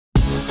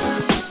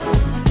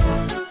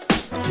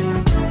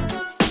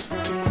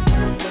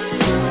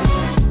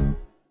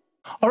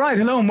All right,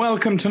 hello and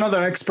welcome to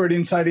another Expert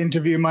Insight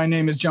interview. My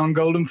name is John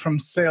Golden from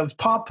Sales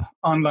Pop,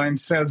 online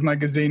sales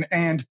magazine,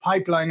 and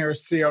Pipeliner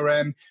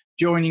CRM,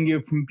 joining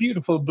you from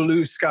beautiful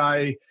blue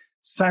sky,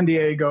 San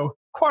Diego.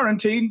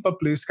 Quarantine, but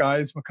blue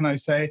skies, what can I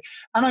say?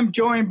 And I'm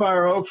joined by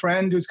our old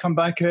friend who's come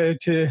back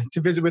to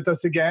visit with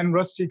us again,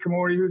 Rusty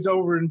Komori, who's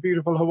over in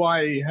beautiful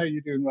Hawaii. How are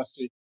you doing,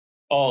 Rusty?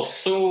 Oh,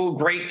 so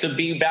great to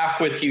be back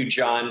with you,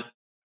 John.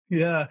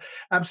 Yeah,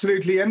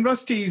 absolutely. And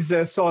Rusty's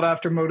a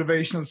sought-after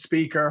motivational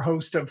speaker,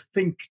 host of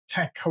Think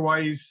Tech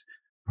Hawaii's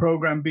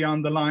program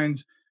Beyond the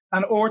Lines,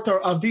 and author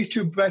of these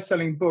two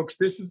best-selling books.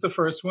 This is the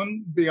first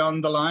one,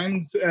 Beyond the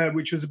Lines,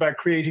 which was about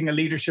creating a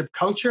leadership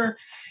culture,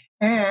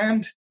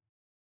 and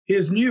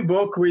his new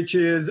book, which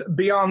is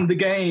Beyond the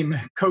Game,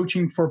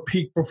 Coaching for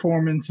Peak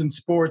Performance in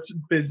Sports,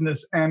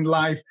 Business, and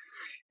Life.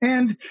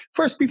 And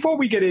first, before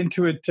we get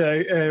into it,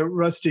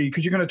 Rusty,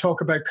 because you're going to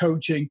talk about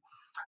coaching,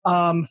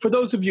 for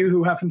those of you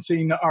who haven't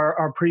seen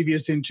our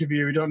previous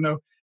interview, don't know,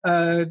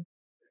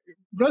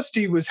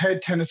 Rusty was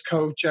head tennis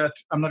coach at,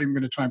 I'm not even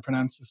going to try and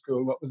pronounce the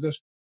school. What was it?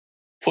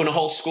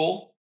 Punahou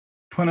School.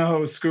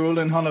 Punahou School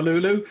in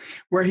Honolulu,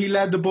 where he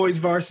led the boys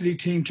varsity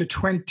team to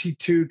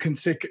 22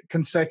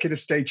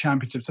 consecutive state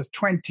championships. That's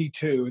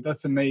 22.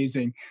 That's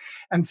amazing.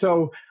 And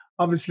so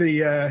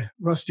obviously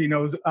Rusty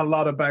knows a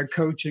lot about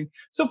coaching.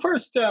 So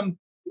first,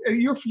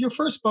 your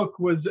first book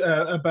was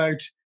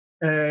about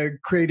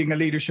creating a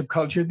leadership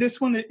culture. This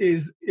one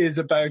is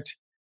about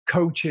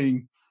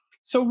coaching.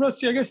 So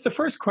Rusty, I guess the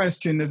first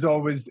question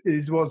was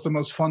the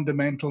most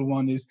fundamental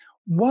one is,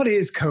 what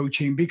is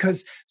coaching?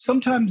 Because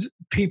sometimes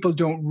people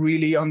don't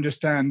really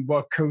understand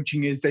what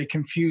coaching is. They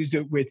confuse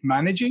it with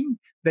managing,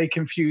 they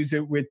confuse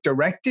it with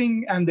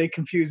directing, and they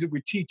confuse it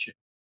with teaching.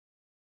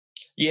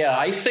 Yeah,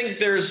 I think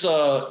there's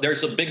a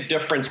big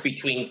difference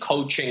between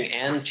coaching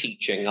and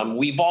teaching.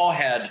 We've all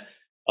had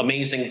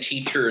amazing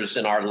teachers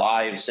in our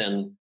lives,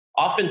 and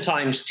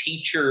oftentimes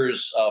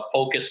teachers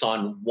focus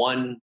on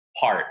one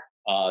part.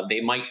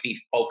 They might be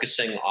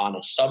focusing on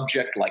a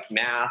subject like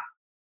math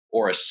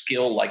or a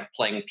skill like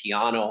playing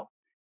piano.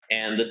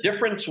 And the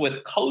difference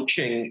with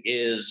coaching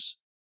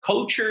is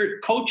coaching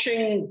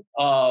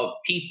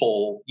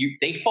people,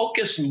 they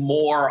focus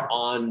more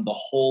on the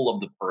whole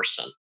of the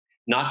person,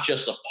 not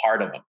just a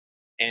part of them.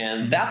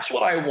 And that's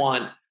what I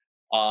want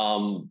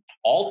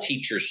all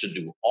teachers to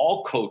do,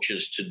 all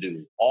coaches to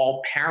do,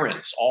 all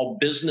parents, all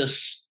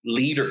business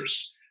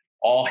leaders,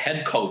 all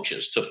head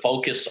coaches to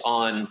focus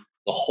on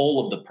the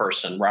whole of the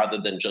person rather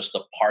than just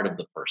a part of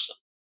the person.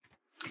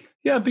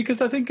 Yeah,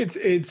 because I think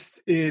it's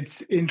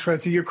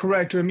interesting. You're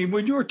correct. I mean,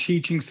 when you're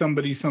teaching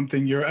somebody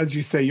something, as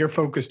you say, you're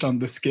focused on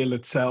the skill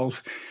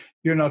itself.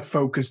 You're not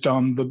focused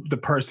on the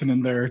person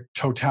in their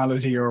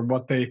totality or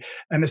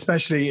and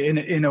especially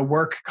in a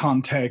work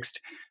context.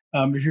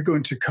 If you're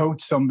going to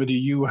coach somebody,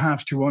 you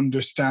have to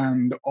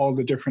understand all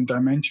the different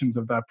dimensions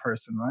of that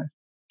person, right?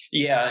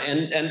 Yeah,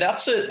 and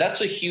that's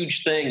a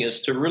huge thing,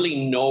 is to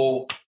really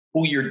know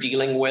who you're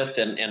dealing with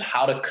and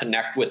how to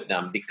connect with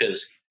them,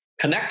 because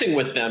connecting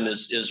with them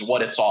is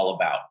what it's all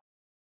about.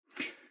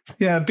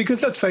 Yeah,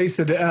 because let's face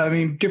it, I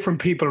mean, different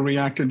people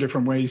react in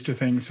different ways to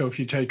things. So if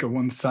you take a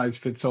one size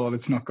fits all,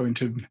 it's not going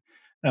to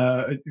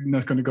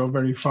go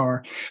very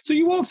far. So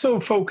you also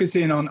focus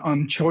in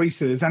on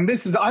choices, and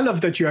I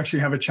love that you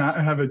actually have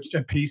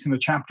a piece and a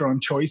chapter on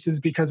choices,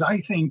 because I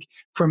think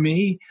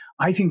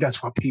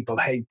that's what people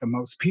hate the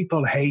most.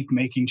 People hate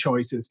making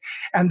choices,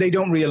 and they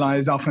don't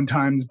realize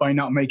oftentimes by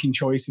not making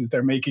choices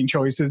they're making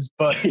choices.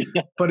 But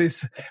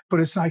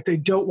it's like they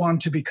don't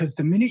want to, because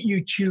the minute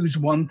you choose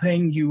one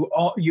thing, you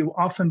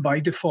often by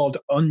default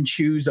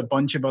unchoose a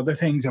bunch of other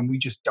things, and we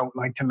just don't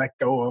like to let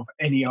go of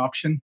any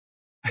option.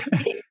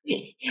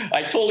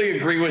 I totally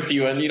agree with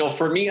you. And,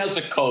 for me as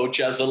a coach,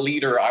 as a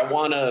leader,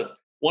 one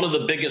of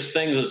the biggest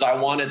things is I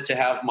wanted to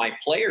have my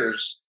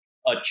players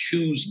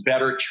choose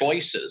better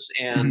choices.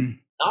 And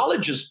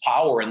knowledge is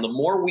power. And the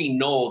more we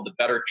know, the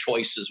better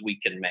choices we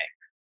can make.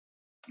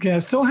 Yeah.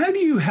 So how do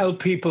you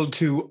help people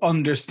to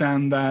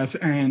understand that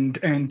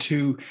and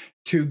to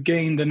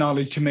gain the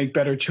knowledge to make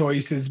better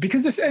choices?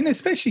 Because and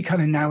especially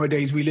kind of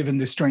nowadays, we live in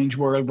this strange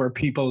world where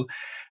people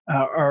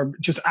are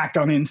just act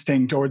on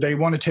instinct, or they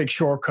want to take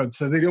shortcuts.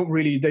 So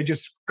they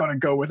just got to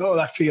go with, oh,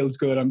 that feels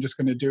good, I'm just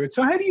going to do it.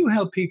 So how do you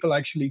help people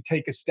actually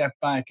take a step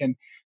back and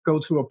go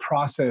through a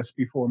process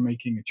before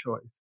making a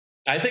choice?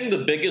 I think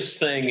the biggest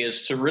thing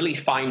is to really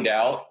find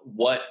out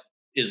what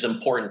is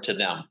important to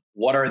them.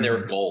 What are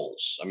their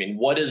goals? I mean,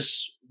 what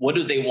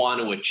do they want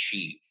to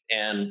achieve?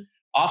 And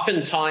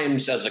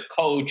oftentimes as a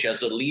coach,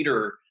 as a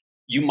leader,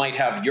 you might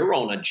have your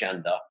own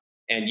agenda,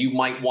 and you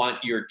might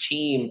want your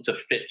team to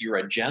fit your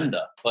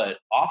agenda. But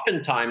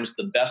oftentimes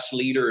the best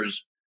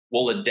leaders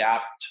will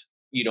adapt,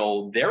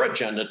 their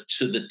agenda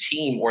to the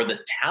team or the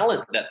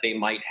talent that they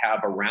might have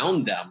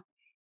around them.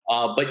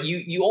 But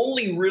you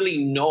only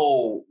really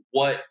know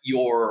what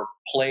your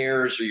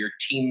players or your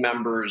team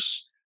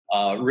members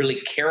really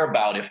care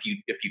about if you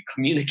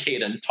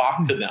communicate and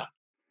talk to them.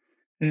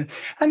 Yeah.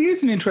 And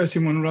here's an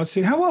interesting one,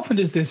 Rusty. How often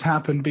does this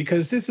happen?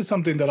 Because this is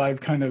something that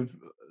I've kind of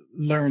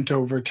learned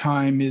over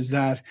time is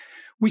that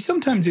we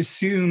sometimes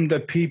assume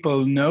that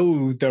people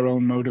know their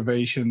own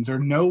motivations or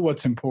know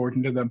what's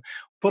important to them,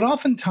 but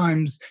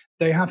oftentimes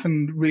they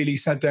haven't really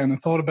sat down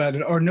and thought about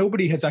it, or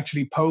nobody has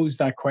actually posed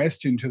that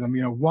question to them.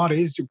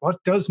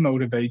 What does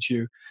motivate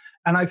you?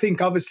 And I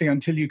think obviously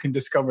until you can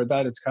discover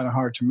that, it's kind of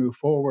hard to move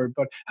forward.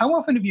 But how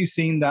often have you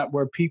seen that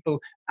where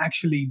people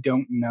actually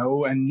don't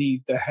know and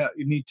need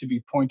to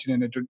be pointed in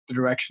the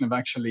direction of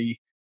actually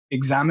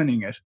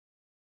examining it?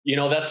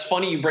 That's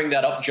funny you bring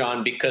that up,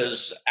 John,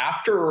 because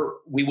after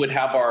we would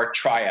have our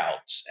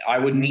tryouts, I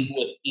would Mm, meet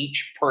with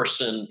each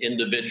person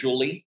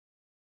individually.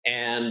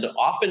 And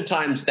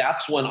oftentimes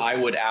that's when I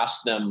would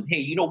ask them,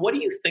 hey, what do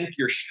you think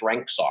your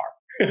strengths are?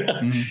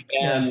 yeah,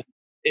 And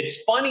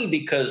it's funny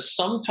because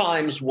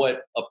sometimes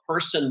what a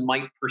person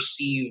might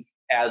perceive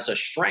as a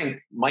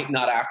strength might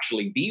not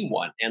actually be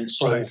one. And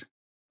so right.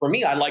 for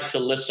me, I like to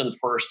listen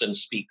first and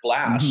speak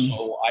last. Hmm.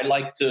 So I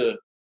like to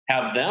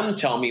have them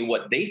tell me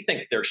what they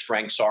think their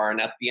strengths are, and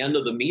at the end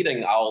of the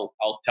meeting, I'll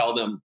tell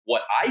them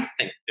what I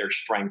think their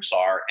strengths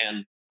are,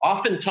 and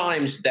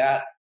oftentimes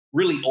that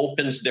really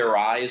opens their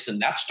eyes, and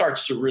that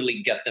starts to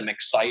really get them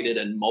excited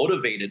and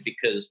motivated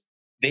because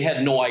they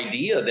had no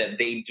idea that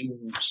they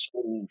do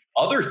some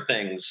other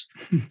things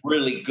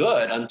really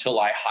good until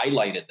I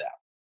highlighted that.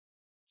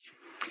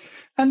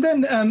 And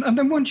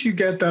then once you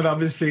get that,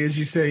 obviously, as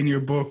you say in your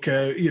book,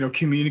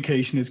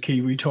 communication is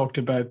key. We talked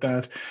about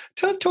that.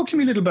 Talk to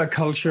me a little about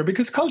culture,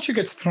 because culture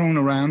gets thrown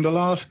around a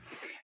lot,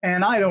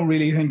 and I don't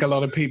really think a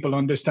lot of people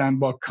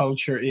understand what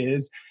culture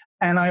is.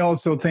 And I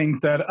also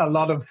think that a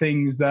lot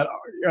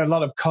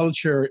of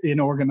culture in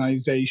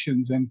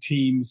organizations and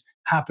teams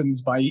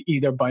happens by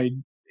either by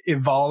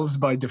evolves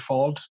by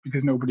default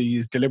because nobody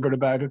is deliberate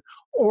about it,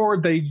 or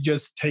they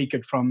just take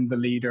it from the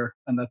leader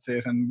and that's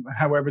it. And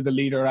however the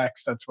leader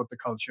acts, that's what the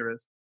culture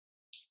is.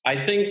 I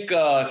think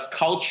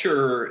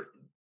culture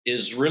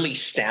is really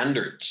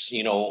standards.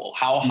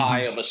 How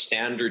high Hmm. of a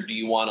standard do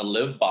you want to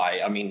live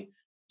by? I mean,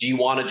 do you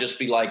want to just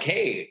be like,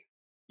 hey,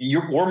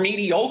 we're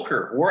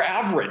mediocre, we're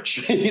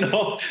average,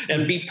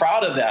 and be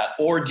proud of that?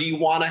 Or do you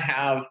want to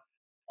have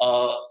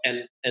a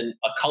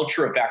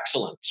culture of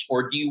excellence?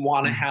 Or do you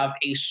want to Hmm. have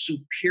a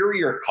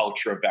superior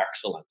culture of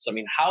excellence? I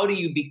mean, how do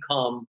you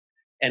become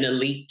an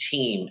elite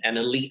team, an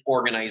elite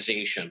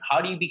organization?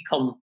 How do you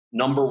become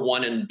number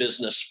one in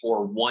business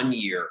for 1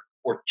 year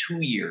or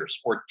 2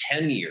 years or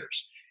 10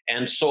 years?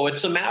 And so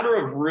it's a matter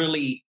of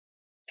really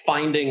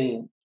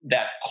finding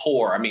that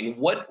core. I mean,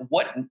 what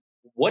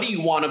do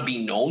you want to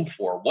be known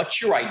for? What's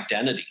your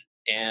identity?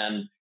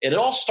 And it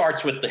all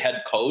starts with the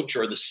head coach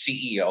or the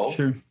CEO.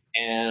 Sure.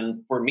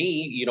 And for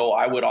me,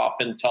 I would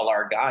often tell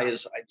our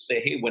guys, I'd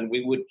say, hey, when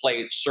we would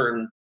play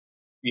certain,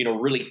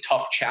 really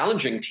tough,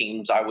 challenging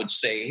teams, I would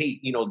say, hey,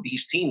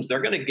 these teams,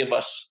 they're going to give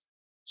us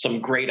some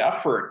great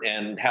effort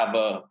and have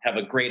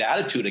a great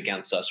attitude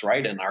against us,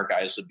 right? And our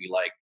guys would be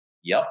like,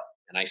 yep.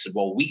 And I said,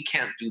 well, we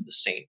can't do the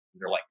same.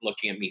 And they're like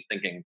looking at me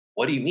thinking,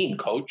 what do you mean,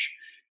 coach?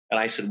 And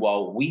I said,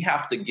 well, we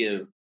have to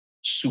give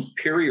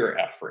superior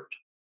effort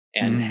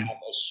and have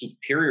Hmm. a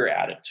superior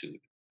attitude.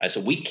 I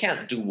said, we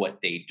can't do what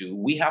they do.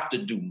 We have to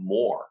do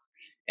more.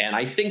 And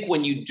I think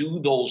when you do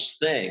those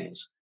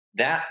things,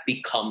 that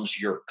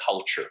becomes your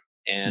culture.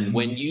 And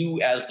when Hmm.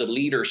 you, as the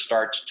leader,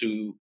 starts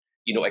to,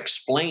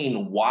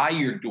 explain why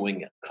you're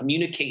doing it,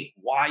 communicate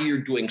why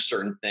you're doing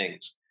certain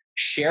things,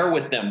 share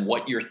with them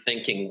what you're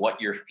thinking, what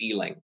you're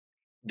feeling,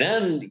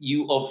 then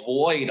you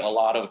avoid a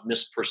lot of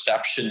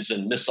misperceptions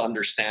and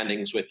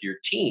misunderstandings with your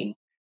team.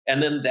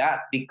 And then that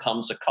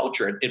becomes a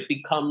culture. It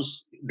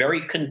becomes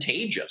very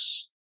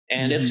contagious.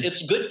 And it's Hmm.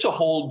 it's good to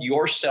hold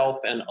yourself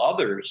and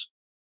others,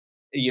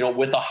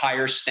 with a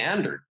higher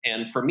standard.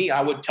 And for me,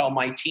 I would tell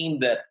my team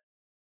that,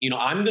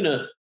 I'm going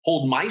to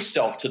hold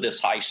myself to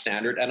this high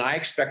standard and I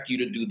expect you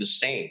to do the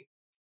same.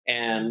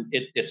 And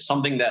it's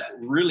something that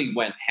really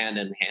went hand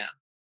in hand.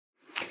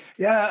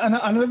 Yeah, and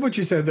I love what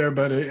you said there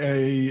about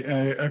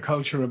a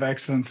culture of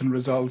excellence and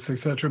results,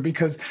 etc.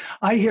 Because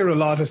I hear a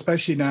lot,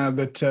 especially now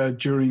that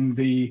during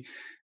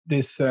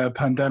this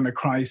pandemic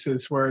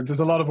crisis, where there's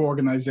a lot of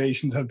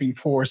organizations have been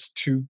forced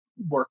to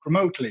work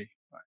remotely.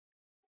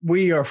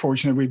 We are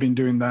fortunate; we've been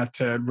doing that,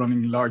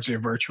 running largely a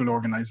virtual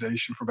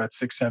organization for about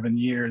 6, 7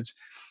 years,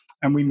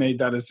 and we made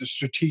that as a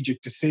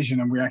strategic decision,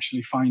 and we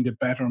actually find it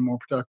better and more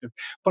productive.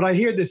 But I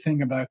hear this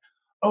thing about,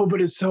 oh, but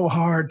it's so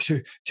hard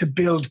to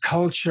build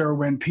culture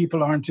when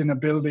people aren't in a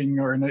building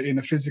or in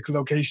a physical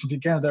location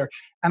together.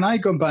 And I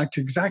go back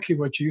to exactly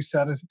what you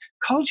said: is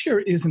culture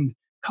isn't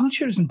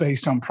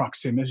based on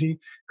proximity.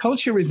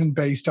 Culture isn't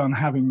based on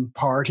having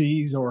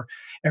parties or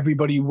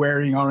everybody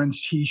wearing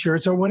orange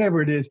t-shirts or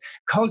whatever it is.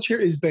 Culture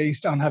is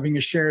based on having a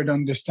shared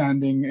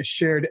understanding, a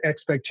shared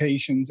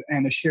expectations,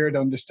 and a shared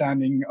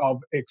understanding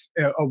of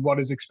what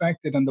is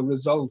expected and the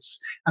results,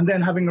 and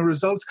then having a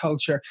results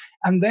culture.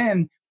 And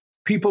then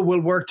people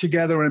will work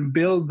together and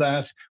build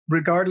that,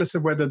 regardless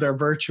of whether they're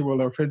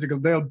virtual or physical.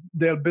 They'll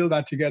build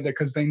that together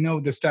because they know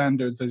the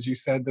standards, as you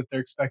said, that they're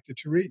expected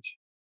to reach.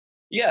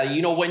 Yeah,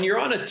 when you're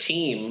on a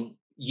team,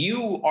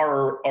 you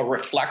are a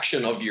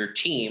reflection of your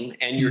team,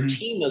 and your Hmm.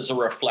 team is a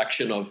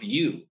reflection of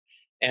you.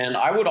 And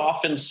I would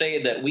often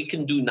say that we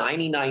can do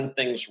 99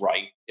 things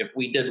right. If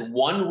we did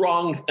one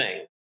wrong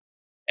thing,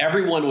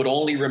 everyone would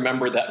only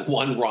remember that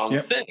one wrong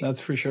Yep, thing, that's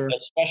for sure.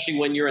 especially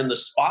when you're in the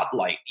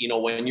spotlight.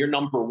 When you're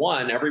number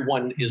one,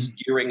 everyone is Hmm.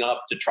 gearing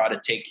up to try to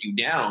take you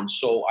down.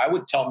 So I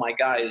would tell my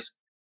guys,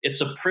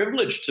 it's a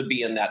privilege to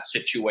be in that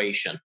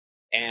situation.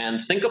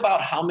 And think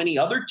about how many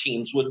other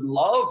teams would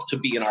love to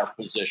be in our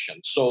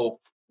position. So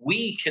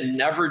we can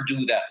never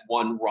do that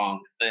one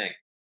wrong thing.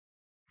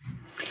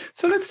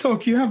 So let's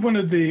talk. You have one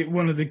of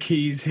the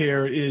keys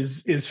here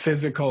is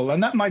physical,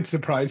 and that might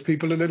surprise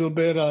people a little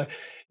bit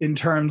in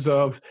terms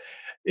of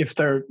if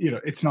they're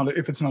it's not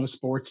if it's not a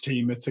sports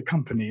team, it's a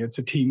company, it's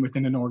a team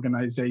within an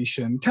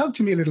organization. Tell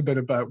to me a little bit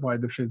about why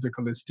the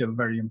physical is still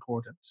very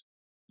important.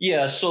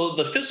 Yeah, so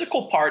the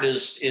physical part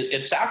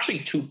it's actually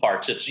two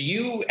parts. It's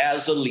you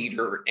as a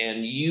leader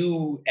and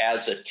you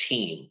as a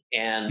team.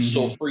 And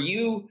so Hmm. for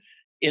you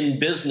in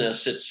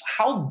business, it's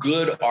how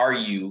good are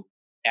you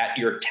at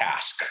your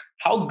task?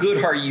 How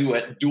good are you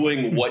at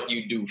doing what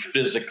you do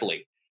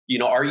physically?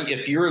 Are you,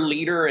 if you're a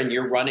leader and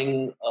you're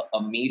running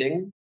a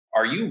meeting,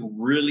 are you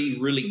really,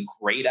 really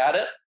great at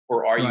it?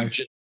 Or are you Right.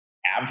 just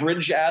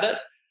average at it?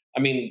 I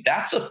mean,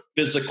 that's a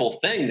physical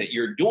thing that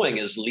you're doing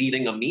is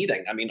leading a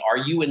meeting. I mean, are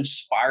you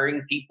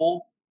inspiring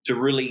people to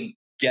really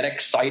get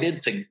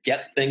excited to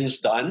get things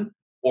done?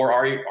 Or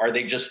are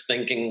they just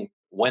thinking,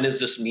 when is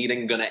this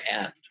meeting going to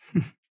end?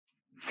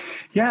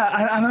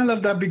 Yeah, and I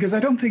love that because I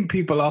don't think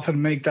people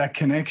often make that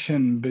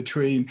connection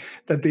between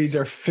that these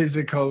are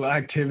physical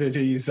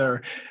activities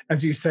or,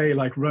 as you say,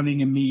 like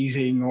running a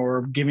meeting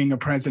or giving a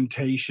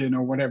presentation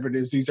or whatever it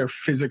is. These are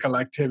physical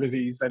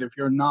activities that if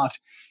you're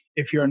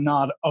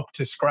not up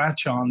to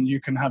scratch on, you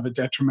can have a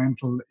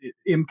detrimental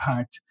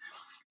impact.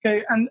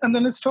 Okay, and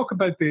then let's talk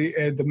about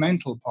the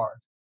mental part.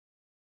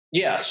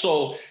 Yeah.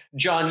 So,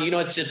 John,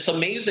 it's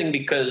amazing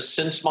because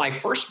since my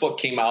first book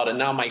came out and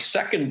now my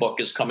second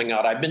book is coming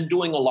out, I've been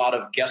doing a lot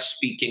of guest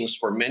speakings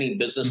for many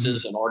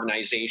businesses Hmm. and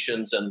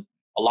organizations, and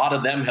a lot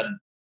of them had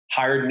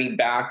hired me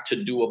back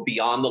to do a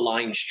beyond the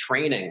lines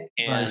training.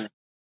 Right. And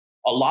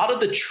a lot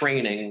of the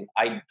training,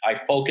 I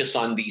focus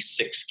on these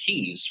six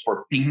keys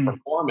for peak Hmm.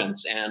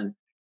 performance. And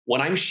when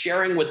I'm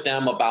sharing with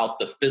them about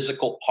the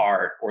physical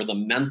part or the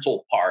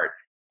mental part,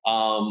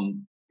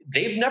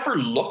 they've never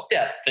looked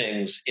at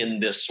things in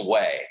this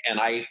way.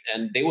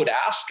 And they would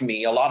ask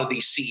me, a lot of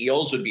these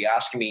CEOs would be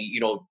asking me,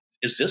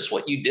 is this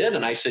what you did?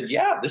 And I said,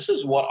 yeah, this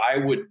is what I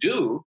would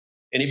do.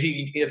 And if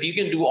you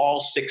can do all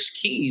six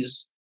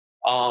keys,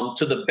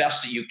 to the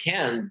best that you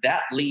can,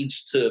 that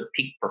leads to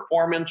peak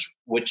performance,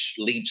 which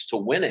leads to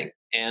winning.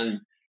 And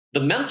the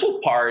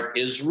mental part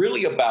is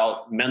really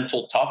about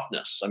mental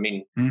toughness. I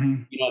mean,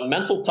 Hmm.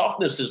 mental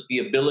toughness is the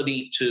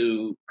ability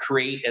to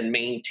create and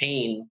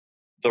maintain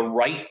the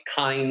right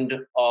kind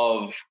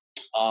of,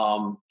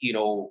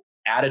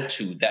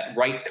 attitude, that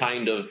right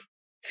kind of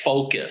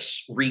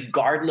focus,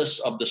 regardless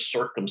of the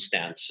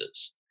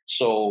circumstances.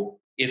 So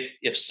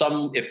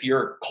if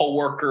your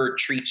coworker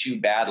treats you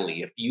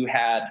badly, if you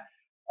had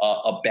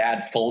a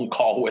bad phone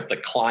call with a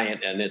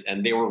client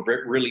and they were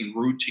really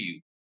rude to you,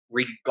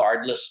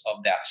 regardless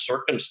of that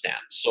circumstance.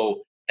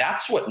 So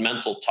that's what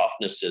mental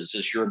toughness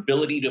is your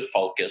ability to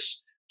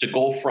focus, to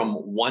go from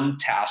one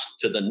task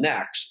to the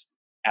next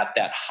at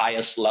that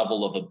highest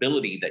level of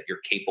ability that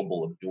you're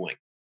capable of doing.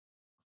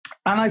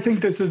 And I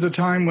think this is a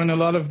time when a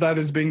lot of that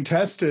is being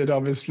tested,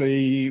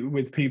 obviously,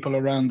 with people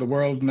around the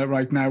world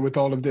right now with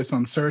all of this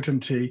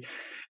uncertainty.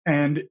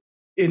 And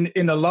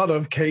in a lot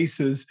of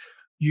cases,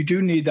 you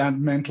do need that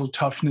mental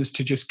toughness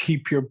to just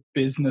keep your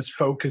business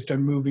focused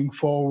and moving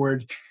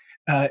forward,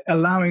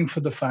 allowing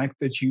for the fact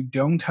that you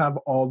don't have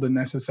all the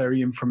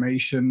necessary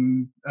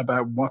information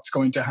about what's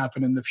going to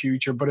happen in the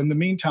future. But in the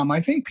meantime,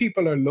 I think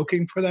people are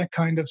looking for that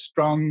kind of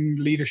strong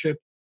leadership.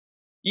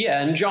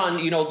 Yeah, and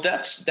John,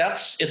 that's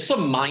it's a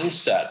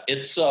mindset.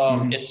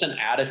 Hmm. It's an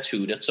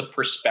attitude, it's a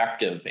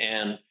perspective.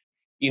 And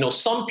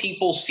some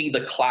people see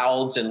the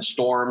clouds and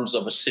storms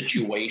of a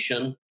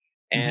situation,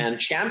 Hmm. and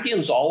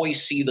champions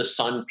always see the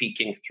sun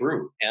peeking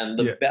through. And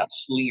the Yeah.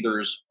 best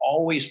leaders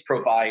always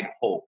provide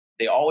hope.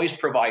 They always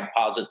provide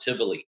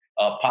positivity,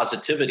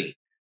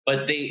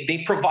 but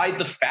they provide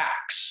the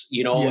facts,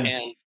 Yeah.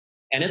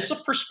 and it's a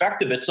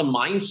perspective, it's a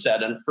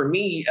mindset. And for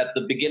me, at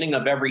the beginning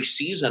of every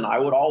season, I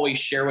would always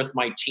share with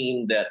my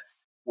team that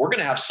we're going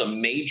to have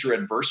some major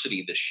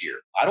adversity this year.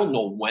 I don't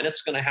know when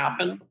it's going to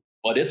happen,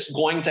 but it's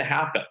going to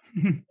happen.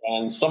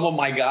 And some of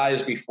my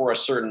guys, before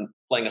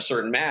playing a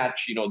certain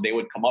match, they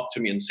would come up to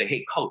me and say,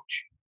 "Hey,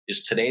 coach,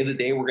 is today the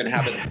day we're going to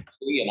have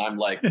adversity?" And I'm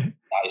like,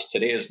 "Guys,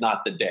 today is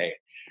not the day."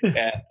 And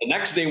the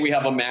next day we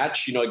have a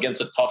match,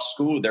 against a tough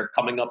school. They're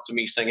coming up to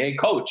me saying, "Hey,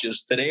 coach,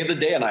 is today the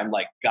day?" And I'm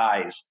like,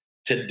 "Guys,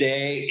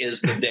 today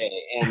is the day."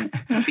 And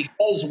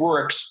because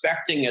we're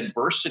expecting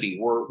adversity,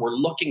 we're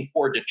looking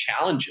forward to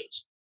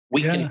challenges.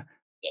 We can,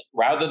 Yeah.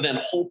 rather than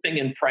hoping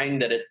and praying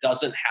that it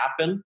doesn't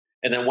happen,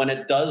 And then when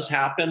it does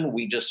happen,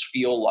 we just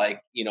feel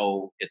like,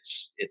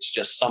 it's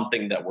just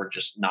something that we're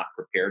just not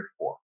prepared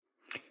for.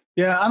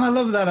 Yeah, and I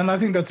love that. And I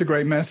think that's a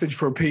great message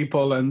for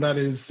people. And that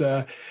is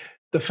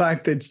the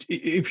fact that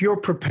if you're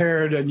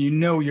prepared and you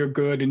know you're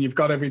good and you've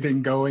got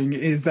everything going,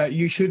 is that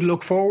you should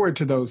look forward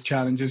to those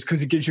challenges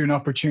because it gives you an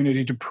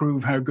opportunity to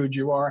prove how good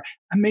you are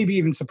and maybe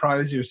even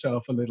surprise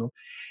yourself a little.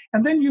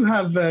 And then you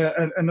have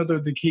another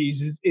of the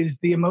keys is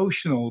the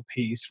emotional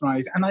piece,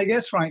 right? And I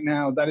guess right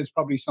now that is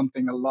probably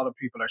something a lot of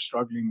people are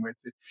struggling with,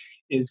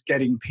 is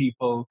getting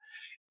people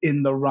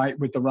with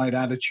the right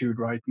attitude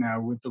right now,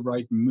 with the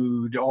right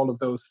mood, all of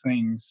those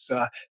things.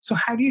 So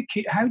how do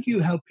you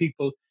help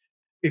people,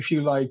 if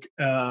you like,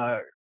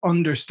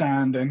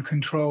 understand and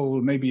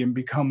control maybe and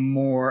become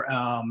more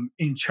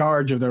in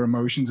charge of their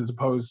emotions as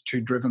opposed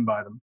to driven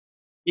by them?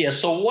 Yeah.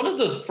 So one of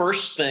the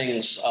first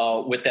things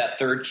with that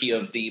third key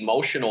of the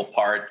emotional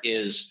part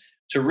is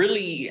to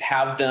really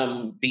have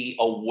them be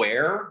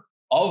aware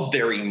of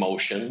their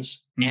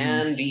emotions Hmm.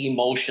 and the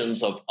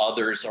emotions of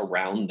others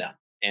around them.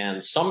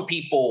 And some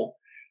people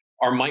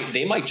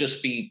they might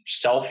just be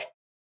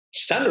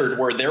self-centered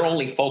where they're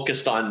only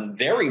focused on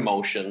their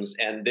emotions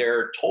and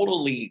they're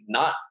totally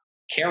not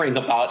caring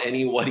about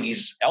anybody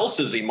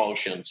else's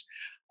emotions.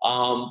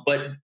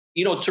 But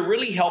to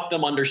really help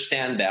them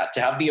understand that,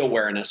 to have the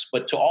awareness,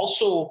 but to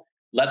also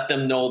let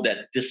them know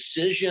that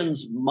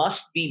decisions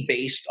must be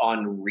based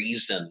on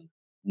reason,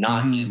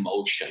 not Hmm.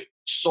 emotion.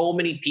 So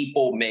many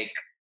people make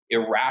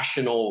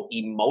irrational,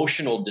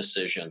 emotional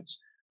decisions,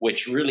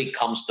 which really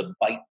comes to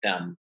bite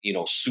them,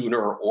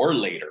 sooner or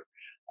later.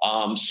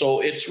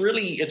 So it's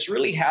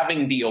really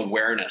having the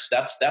awareness.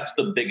 That's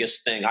the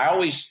biggest thing. I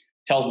always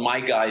tell my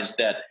guys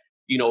that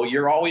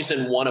you're always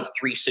in one of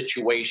three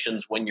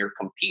situations when you're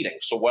competing.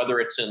 So whether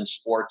it's in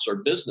sports or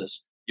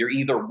business, you're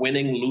either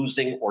winning,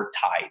 losing, or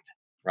tied,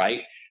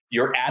 right?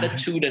 Your Hmm.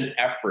 attitude and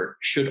effort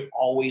should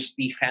always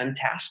be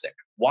fantastic.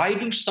 Why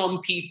do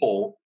some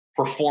people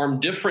perform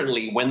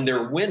differently when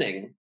they're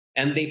winning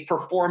and they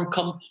perform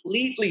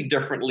completely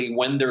differently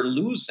when they're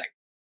losing?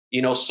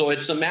 So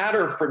it's a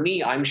matter for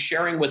me, I'm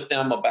sharing with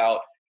them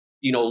about,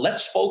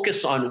 let's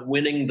focus on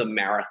winning the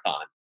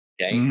marathon,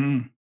 okay? Hmm.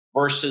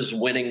 Versus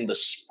winning the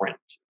sprint.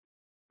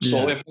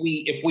 So Yeah.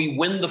 if we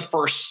win the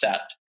first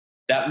set,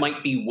 that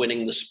might be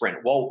winning the sprint.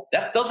 Well,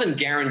 that doesn't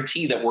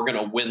guarantee that we're going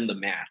to win the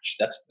match.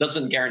 That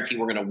doesn't guarantee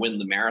we're going to win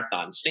the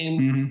marathon. Same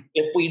Hmm.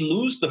 if we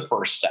lose the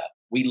first set,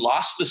 we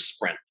lost the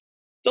sprint.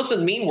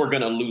 Doesn't mean we're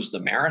going to lose the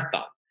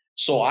marathon.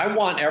 So I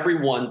want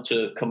everyone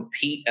to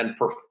compete and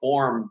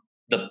perform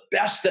the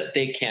best that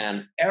they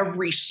can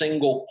every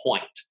single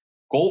point.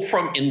 Go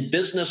from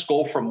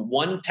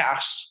one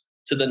task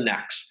to the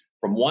next,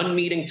 from one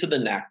meeting to the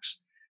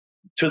next,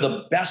 to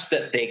the best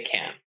that they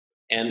can.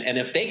 And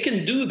if they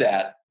can do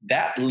that,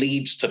 that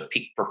leads to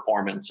peak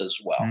performance as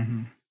well.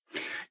 Hmm.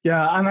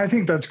 Yeah, and I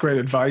think that's great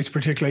advice,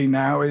 particularly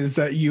now, is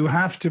that you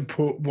have to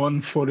put one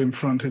foot in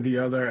front of the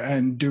other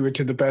and do it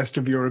to the best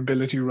of your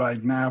ability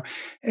right now,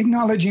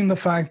 acknowledging the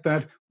fact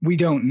that we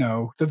don't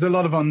know. There's a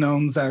lot of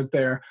unknowns out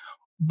there.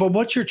 But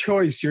what's your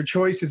choice? Your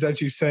choice is,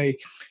 as you say,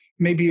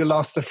 maybe you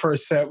lost the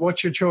first set.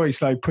 What's your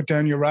choice? Like put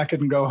down your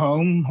racket and go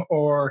home,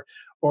 or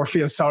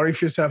feel sorry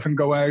for yourself and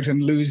go out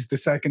and lose the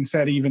second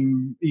set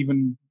even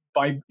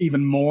by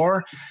even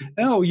more.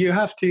 No, you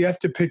have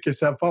to pick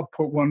yourself up,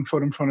 put one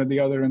foot in front of the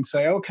other, and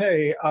say,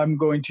 okay, I'm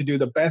going to do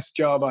the best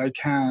job I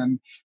can,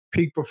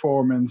 peak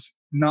performance,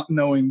 not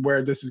knowing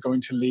where this is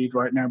going to lead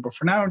right now. But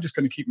for now, I'm just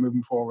going to keep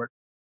moving forward.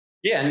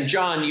 Yeah, and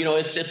John,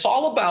 it's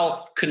all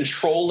about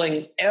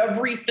controlling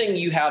everything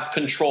you have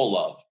control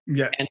of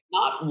Yeah, and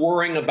not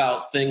worrying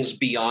about things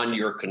beyond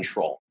your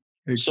control.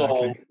 So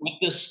exactly. with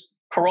this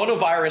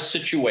coronavirus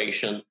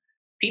situation,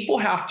 people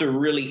have to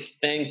really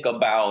think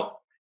about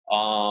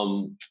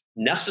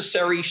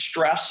necessary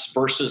stress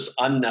versus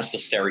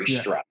unnecessary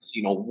Yeah. stress.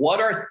 What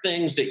are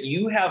things that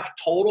you have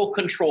total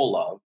control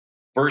of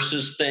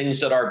versus things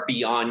that are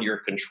beyond your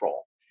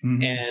control?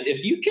 Hmm. And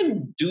if you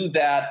can do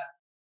that,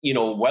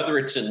 whether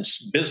it's in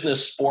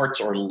business, sports,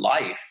 or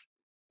life,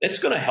 it's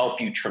going to help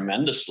you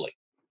tremendously.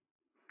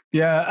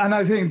 Yeah, and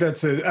I think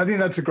that's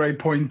a great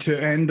point to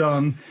end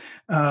on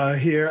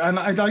here. And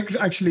I'd like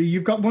actually,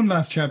 you've got one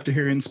last chapter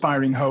here,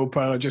 inspiring hope.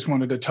 I just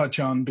wanted to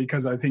touch on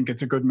because I think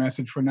it's a good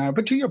message for now.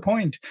 But to your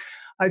point,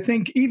 I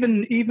think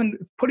even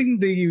putting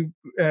the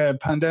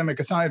pandemic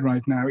aside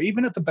right now,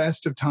 even at the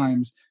best of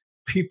times,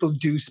 people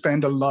do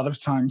spend a lot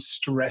of time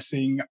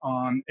stressing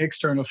on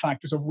external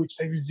factors of which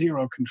they have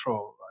zero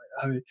control.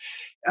 Right?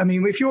 I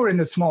mean, if you're in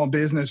a small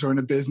business or in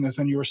a business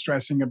and you're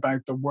stressing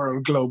about the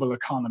world global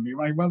economy,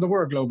 right? Well, the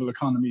world global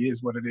economy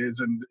is what it is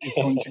and it's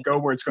going to go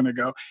where it's going to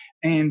go.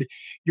 And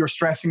you're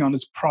stressing on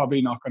it's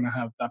probably not going to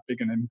have that big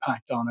an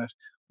impact on it.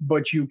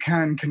 But you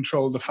can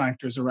control the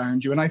factors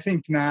around you. And I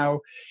think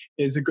now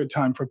is a good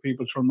time for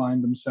people to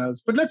remind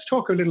themselves. But let's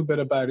talk a little bit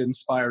about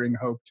inspiring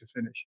hope to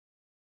finish.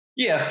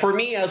 Yeah, for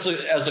me as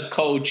a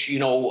coach,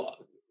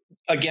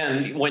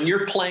 again, when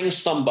you're playing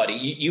somebody,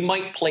 you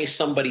might play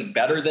somebody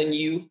better than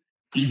you,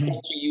 Hmm.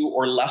 equal to you,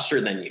 or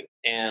lesser than you.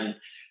 And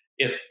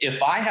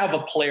If I have a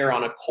player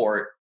on a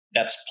court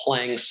that's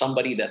playing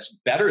somebody that's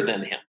better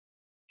than him,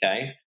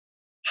 okay,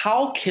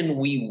 how can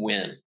we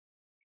win?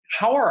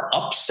 How are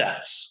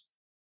upsets?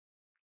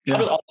 How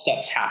do Yeah.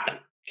 upsets happen?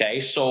 Okay,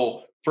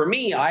 so for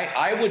me,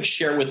 I would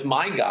share with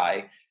my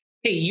guy,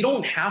 hey, you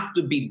don't have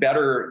to be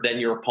better than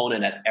your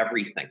opponent at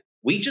everything.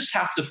 We just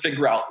have to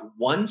figure out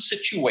one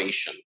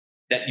situation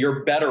that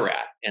you're better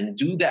at and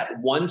do that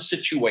one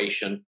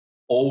situation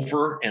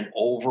over and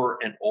over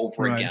and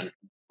over Right. again,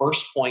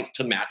 first point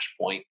to match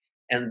point,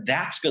 and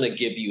that's going to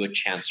give you a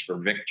chance for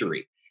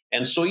victory.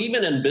 And so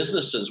even in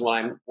businesses,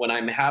 when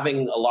I'm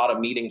having a lot of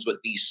meetings with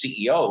these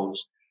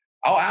CEOs,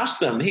 I'll ask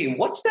them, hey,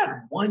 what's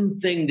that one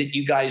thing that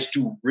you guys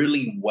do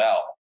really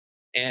well?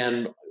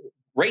 And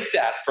rate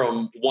that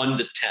from 1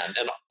 to 10.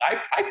 And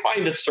I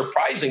find it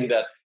surprising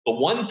that the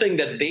one thing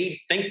that they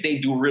think they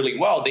do really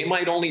well, they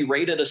might only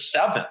rate it a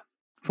 7.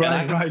 And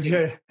Right. I'm Right.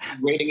 Yeah.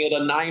 rating it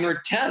a 9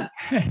 or 10.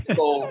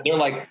 So they're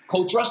like,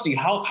 Coach Rusty,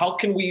 how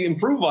can we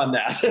improve on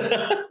that?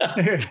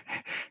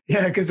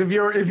 Yeah, because if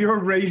you're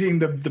rating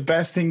the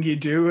best thing you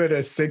do at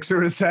a 6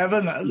 or a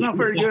 7, that's not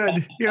very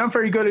good. You're not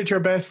very good at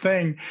your best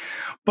thing.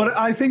 But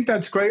I think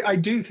that's great. I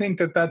do think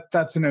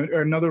that's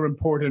another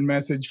important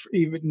message for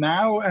even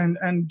now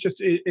and just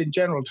in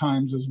general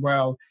times as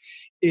well,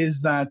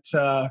 is that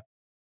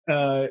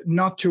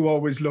not to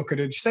always look at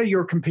it. Say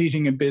you're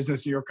competing in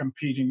business, you're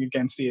competing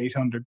against the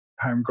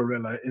 800-pound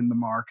gorilla in the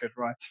market,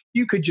 right?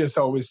 You could just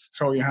always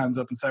throw your hands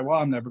up and say, well,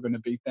 I'm never going to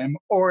beat them.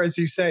 Or as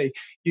you say,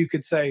 you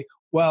could say,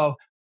 well,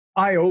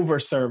 I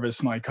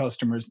overservice my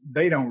customers.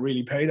 They don't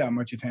really pay that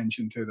much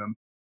attention to them.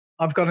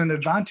 I've got an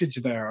advantage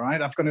there,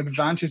 right? I've got an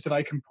advantage that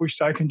I can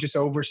push. I can just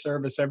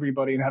overservice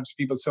everybody and have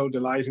people so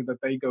delighted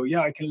that they go,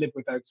 yeah, I can live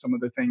without some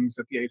of the things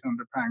that the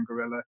 800-pound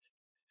gorilla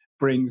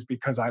brings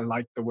because I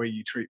like the way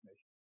you treat me.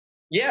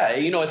 Yeah,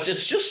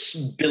 it's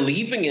just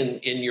believing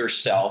in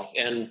yourself,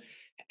 and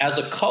as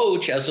a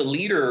coach, as a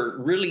leader,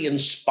 really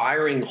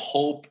inspiring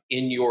hope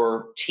in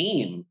your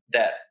team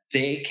that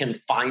they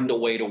can find a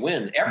way to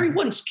win. Mhm.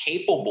 Everyone's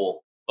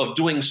capable of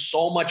doing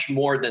so much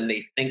more than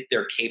they think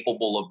they're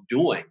capable of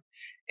doing.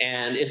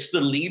 And it's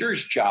the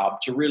leader's job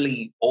to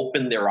really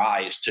open their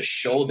eyes to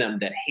show them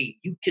that, hey,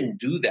 you can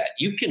do that.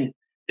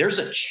 There's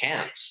a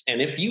chance.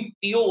 And if you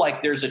feel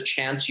like there's a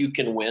chance you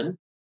can win,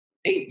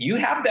 hey, you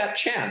have that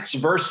chance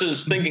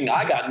versus thinking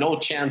I got no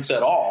chance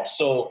at all.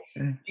 So,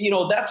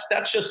 Yeah.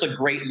 that's just a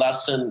great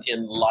lesson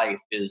in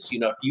life is,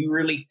 if you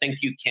really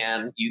think you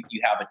can, you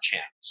have a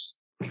chance.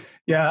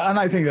 Yeah, and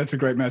I think that's a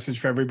great message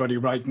for everybody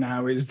right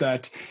now is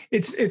that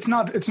it's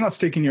not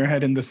sticking your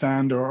head in the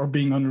sand or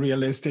being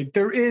unrealistic.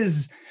 There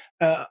is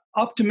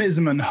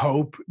optimism and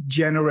hope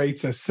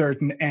generates a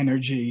certain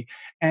energy,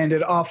 and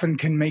it often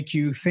can make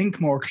you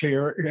think more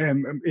clear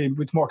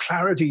with more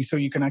clarity, so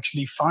you can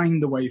actually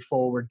find the way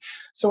forward.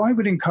 So I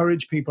would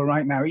encourage people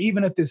right now,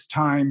 even at this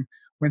time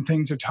when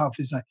things are tough,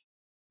 is like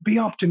be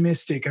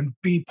optimistic and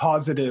be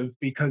positive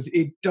because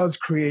it does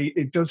create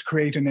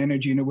an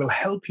energy and it will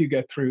help you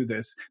get through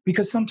this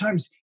because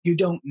sometimes you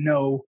don't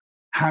know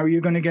how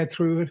you're going to get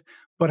through it,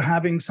 but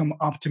having some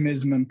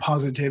optimism and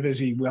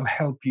positivity will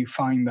help you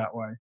find that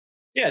way.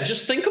 Yeah,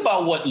 just think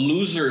about what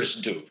losers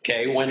do.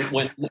 Okay,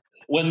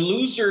 when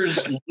losers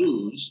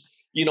lose,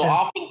 Yeah.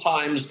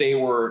 oftentimes they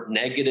were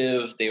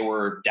negative, they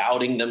were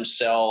doubting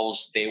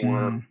themselves, they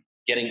were Mm.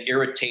 getting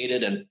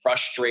irritated and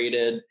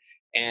frustrated.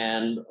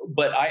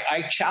 But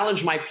I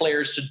challenge my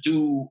players to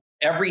do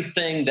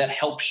everything that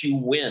helps you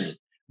win.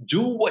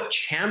 Do what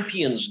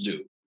champions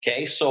do.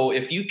 Okay, so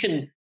if you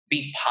can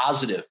be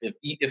positive,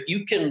 if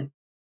you can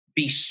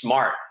be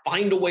smart,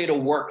 find a way to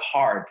work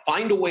hard,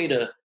 find a way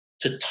to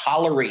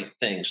tolerate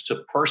things,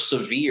 to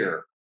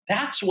persevere.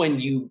 That's when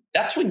you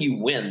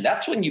win.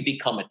 That's when you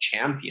become a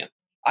champion.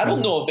 I don't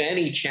Yeah. know of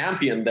any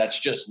champion that's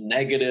just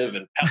negative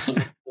and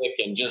pessimistic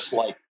and just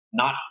like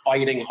not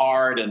fighting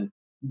hard, and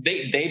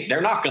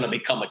they're not going to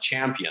become a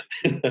champion.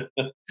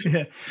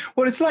 Yeah.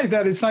 Well, it's like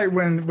that. It's like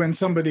when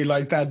somebody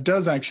like that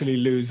does actually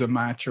lose a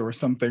match or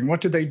something.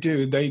 What do?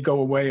 They go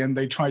away and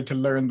they try to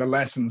learn the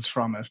lessons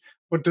from it.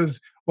 What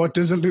does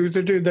a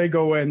loser do? They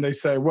go away and they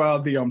say,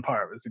 "Well, the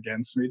umpire was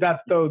against me.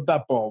 That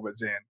ball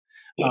was in.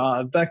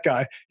 That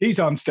guy, he's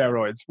on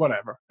steroids.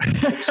 Whatever."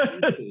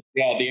 Excuses.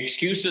 Yeah, the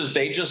excuses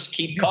they just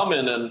keep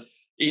coming, and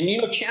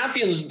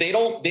champions they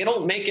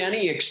don't make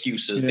any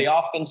excuses. They Yeah.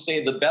 often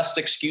say the best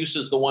excuse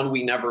is the one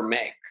we never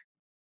make.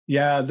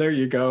 Yeah, there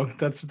you go.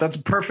 That's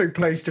a perfect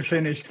place to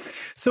finish.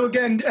 So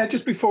again,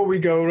 just before we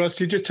go,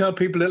 Rusty, just tell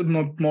people a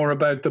little more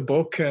about the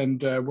book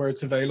and where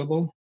it's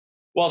available.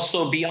 Well,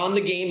 so Beyond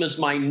the Game is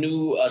my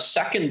new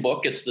second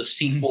book. It's the Mhm.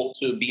 sequel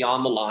to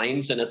Beyond the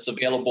Lines, and it's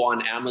available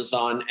on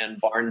Amazon and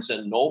Barnes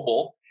and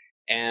Noble.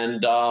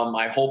 And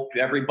I hope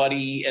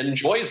everybody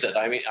enjoys it.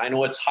 I mean, I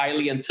know it's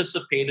highly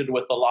anticipated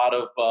with a lot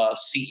of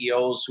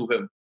CEOs who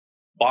have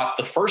bought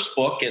the first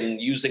book and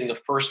using the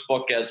first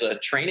book as a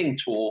training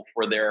tool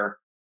for their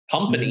Yeah.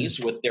 companies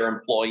with their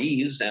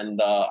employees.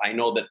 And I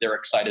know that they're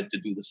excited to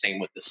do the same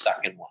with the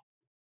second one.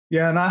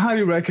 Yeah, and I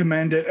highly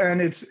recommend it.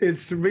 And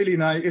it's really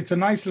nice. It's a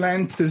nice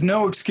length. There's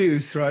no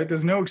excuse, right?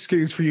 There's no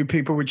excuse for you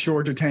people with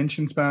short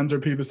attention spans, or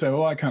people say,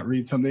 "Oh, I can't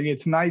read something."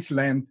 It's nice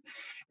length.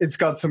 It's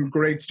got some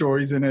great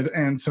stories in it,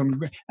 and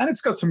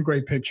it's got some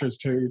great pictures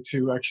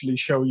to actually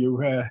show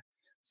you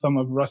some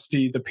of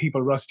the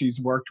people Rusty's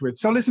worked with.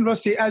 So listen,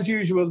 Rusty, as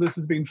usual, this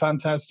has been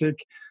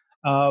fantastic.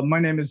 My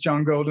name is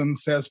John Golden,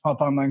 Sales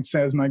Pop Online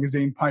Sales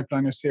Magazine,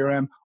 Pipeliner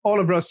CRM. All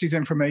of Rusty's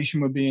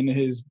information will be in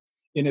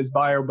his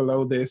bio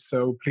below this.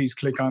 So please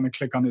click on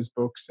his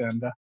books.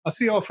 And I'll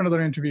see you all for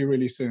another interview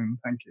really soon.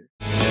 Thank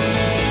you.